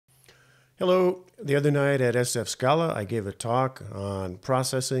Hello. The other night at SF Scala, I gave a talk on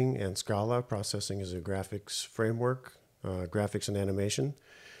processing and Scala. Processing is a graphics framework, graphics and animation.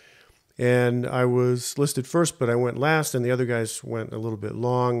 And I was listed first, but I went last, and the other guys went a little bit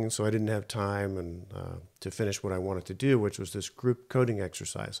long, so I didn't have time to finish what I wanted to do, which was this group coding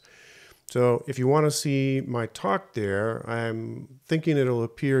exercise. So if you want to see my talk there, I'm thinking it'll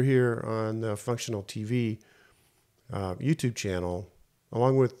appear here on the Functional TV YouTube channel,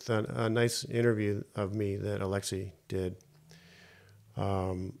 along with a nice interview of me that Alexei did.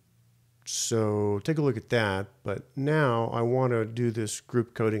 So take a look at that. But now I want to do this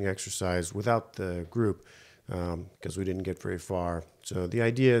group coding exercise without the group because we didn't get very far. So the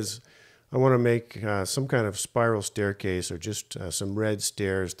idea is I want to make some kind of spiral staircase or just some red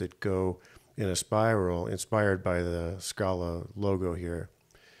stairs that go in a spiral inspired by the Scala logo here.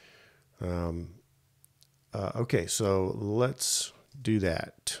 Okay, so let's do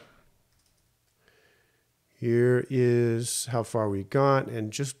that. Here is how far we got,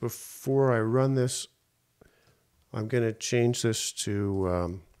 and just before I run this, I'm going to change this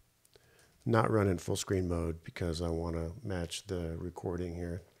to not run in full screen mode because I want to match the recording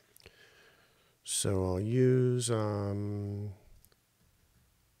here. So I'll use,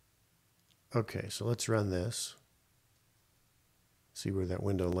 okay, so let's run this, see where that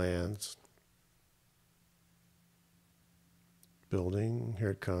window lands. Building, here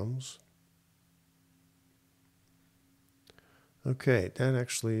it comes. Okay, that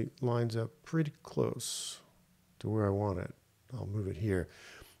actually lines up pretty close to where I want it. I'll move it here.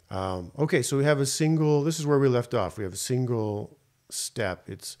 Okay, so we have a single, this is where we left off. We have a single step.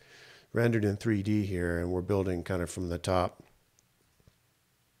 It's rendered in 3D here, and we're building kind of from the top.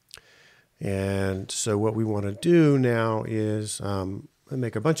 And so what we want to do now is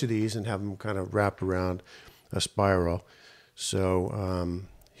make a bunch of these and have them kind of wrap around a spiral. So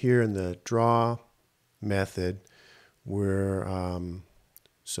here in the draw method, we're,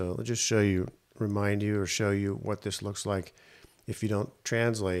 so I'll just remind you or show you what this looks like. If you don't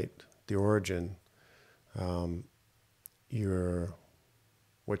translate the origin, what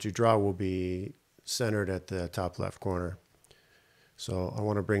you draw will be centered at the top left corner. So I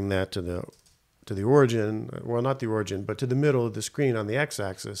want to bring that to the origin, well, not the origin, but to the middle of the screen on the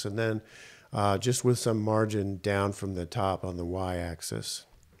x-axis, and then just with some margin down from the top on the y-axis.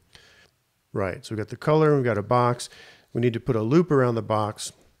 Right, so we've got the color, we've got a box. We need to put a loop around the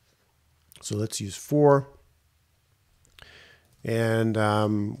box. So let's use 4. And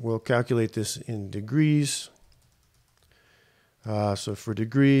we'll calculate this in degrees. So for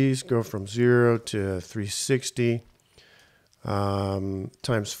degrees, go from 0 to 360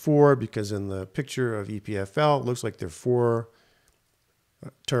 times 4, because in the picture of EPFL, it looks like there are 4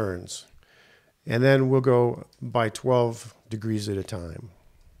 turns. And then we'll go by 12 degrees at a time.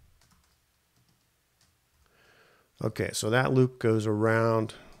 Okay, so that loop goes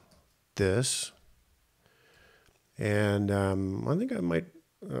around this. And I think I might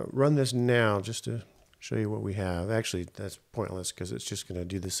run this now just to show you what we have. Actually, that's pointless because it's just going to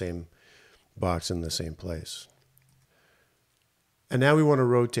do the same box in the same place. And now we want to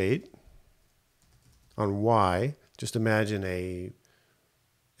rotate on Y. Just imagine an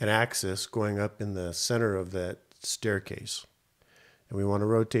axis going up in the center of that staircase. And we want to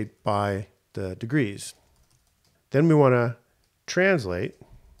rotate by the degrees. Then we want to translate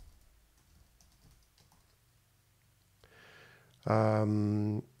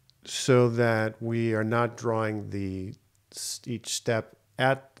so that we are not drawing each step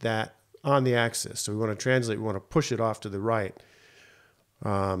on the axis. So we want to translate, we want to push it off to the right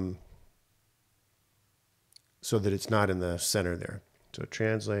so that it's not in the center there. So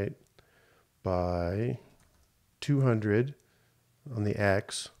translate by 200 on the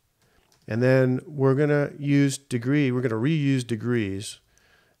X. And then we're going to use degree, we're going to reuse degrees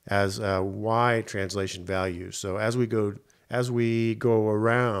as a Y translation value. So as we go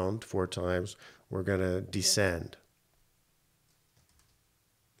around 4 times, we're going to descend.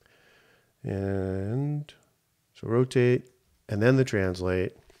 And so rotate, and then the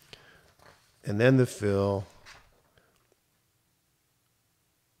translate, and then the fill.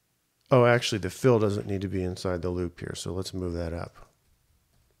 Oh, actually, the fill doesn't need to be inside the loop here, so let's move that up.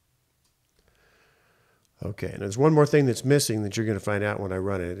 Okay, and there's one more thing that's missing that you're going to find out when I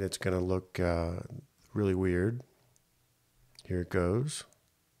run it. It's going to look really weird. Here it goes.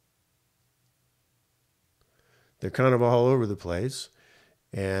 They're kind of all over the place.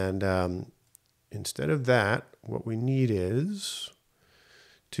 And instead of that, what we need is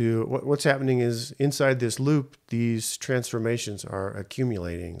what's happening is inside this loop, these transformations are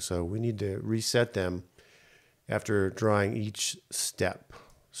accumulating. So we need to reset them after drawing each step.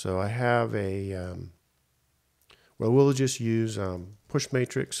 So I have well, we'll just use push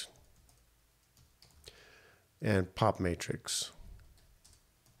matrix and pop matrix.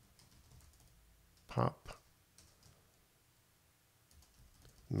 Pop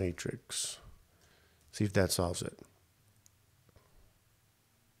matrix. See if that solves it.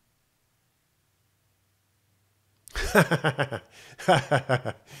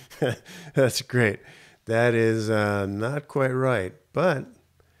 That's great. That is not quite right, but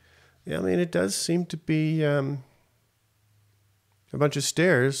yeah, I mean, it does seem to be a bunch of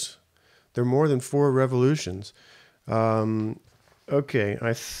stairs. They're more than 4 revolutions. Okay,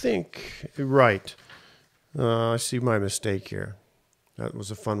 I think, right. I see my mistake here. That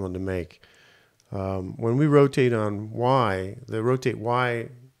was a fun one to make. When we rotate on Y, the rotate Y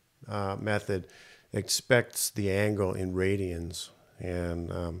method expects the angle in radians,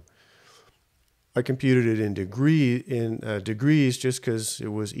 and I computed it in degrees just because it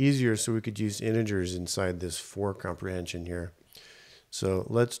was easier, so we could use integers inside this for comprehension here. So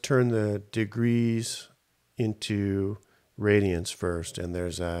let's turn the degrees into radians first, and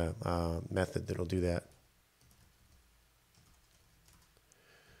there's a method that'll do that.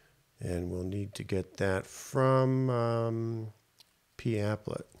 And we'll need to get that from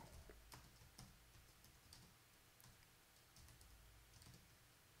papplet.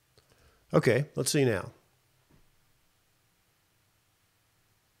 Okay, let's see now.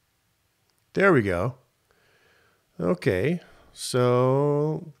 There we go. Okay,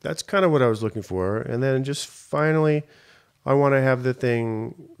 so that's kind of what I was looking for. And then just finally, I want to have the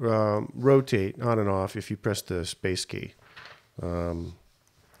thing rotate on and off if you press the space key.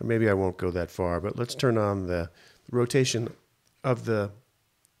 Maybe I won't go that far, but let's turn on the rotation of the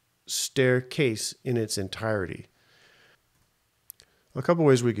staircase in its entirety. A couple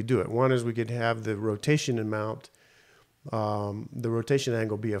ways we could do it. One is we could have the rotation amount, the rotation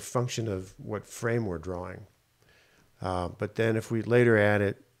angle be a function of what frame we're drawing. But then if we later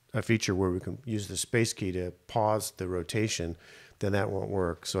add a feature where we can use the space key to pause the rotation, then that won't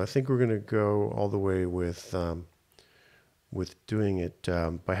work. So I think we're going to go all the way with doing it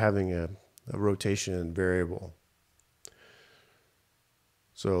by having a rotation variable.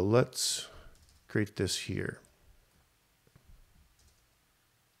 So let's create this here.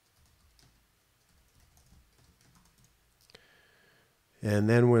 And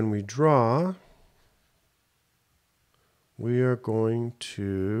then when we draw, we are going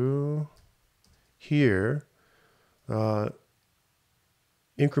to here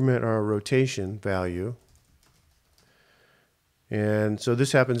increment our rotation value. And so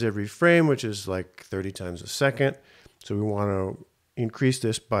this happens every frame, which is like 30 times a second. So we want to increase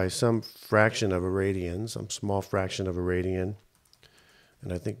this by some fraction of a radian, some small fraction of a radian.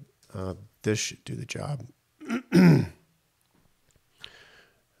 And I think this should do the job.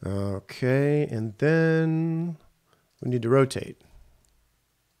 Okay, and then we need to rotate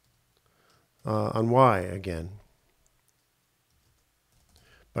on Y again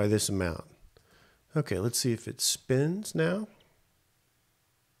by this amount. Okay, let's see if it spins now.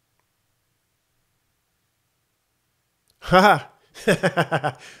 Ha!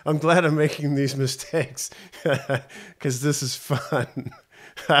 I'm glad I'm making these mistakes because this is fun.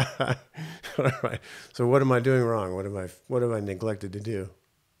 All right. So what am I doing wrong? What have I neglected to do?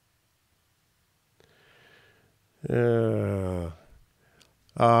 There's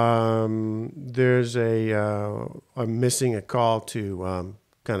I'm missing a call to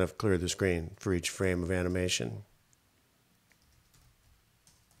kind of clear the screen for each frame of animation.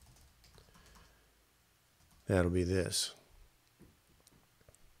 That'll be this.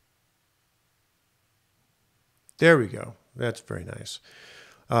 There we go. That's very nice.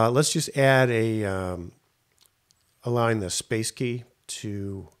 Let's just add allowing the space key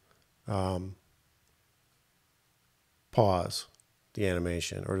to pause the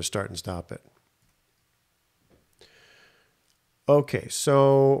animation or to start and stop it. Okay,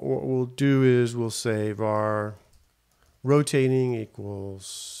 so what we'll do is we'll say var rotating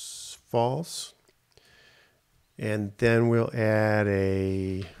equals false, and then we'll add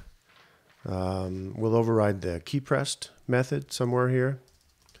we'll override the key pressed method somewhere here.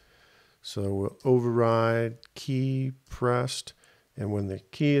 So we'll override key pressed, and when the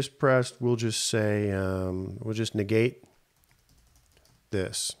key is pressed, we'll just say, we'll just negate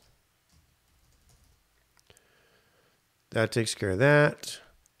this. That takes care of that.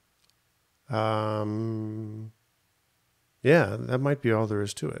 Yeah, that might be all there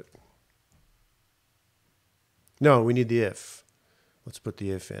is to it. No, we need the if. Let's put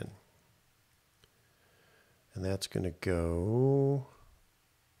the if in. And that's going to go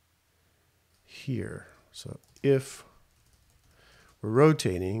here. So if we're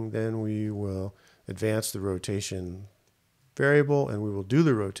rotating, then we will advance the rotation variable and we will do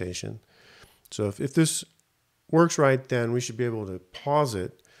the rotation. So if this works right, then we should be able to pause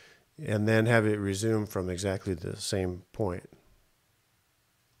it and then have it resume from exactly the same point.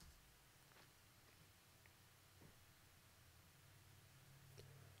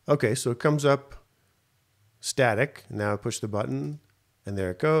 Okay, so it comes up static. Now I push the button and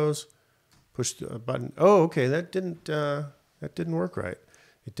there it goes. Push the button. Oh, okay, that didn't work right.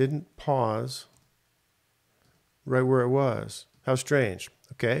 It didn't pause right where it was. How strange.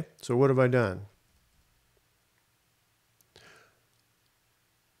 Okay, so what have I done?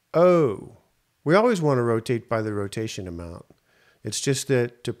 Oh, we always want to rotate by the rotation amount. It's just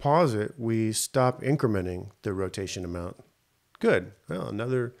that to pause it, we stop incrementing the rotation amount. Good. Well,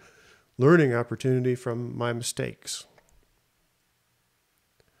 another learning opportunity from my mistakes.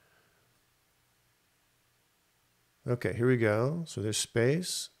 Okay, here we go. So there's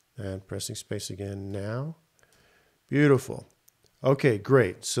space and pressing space again now. Beautiful. Okay,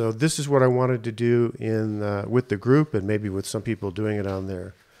 great. So this is what I wanted to do in with the group and maybe with some people doing it on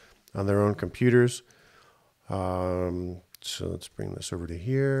their own computers. So let's bring this over to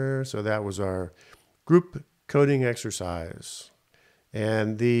here. So that was our group coding exercise.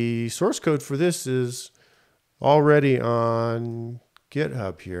 And the source code for this is already on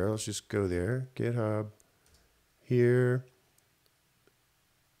GitHub here. Let's just go there. GitHub here.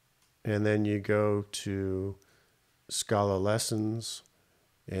 And then you go to Scala lessons.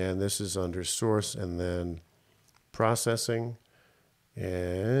 And this is under source and then processing.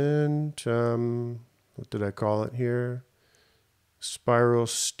 And what did I call it here? Spiral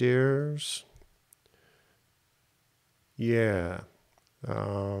stairs. Yeah.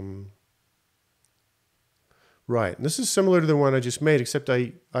 Right. And this is similar to the one I just made, except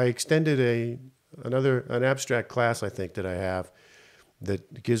I extended an abstract class, I think, that I have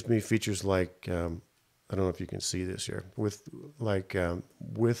that gives me features like, I don't know if you can see this here, with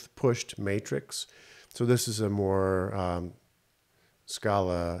pushed matrix. So this is a more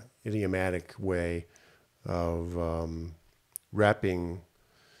Scala idiomatic way of wrapping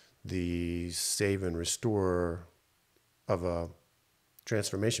the save and restore of a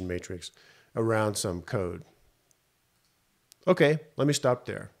transformation matrix around some code. Okay, let me stop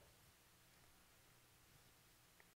there.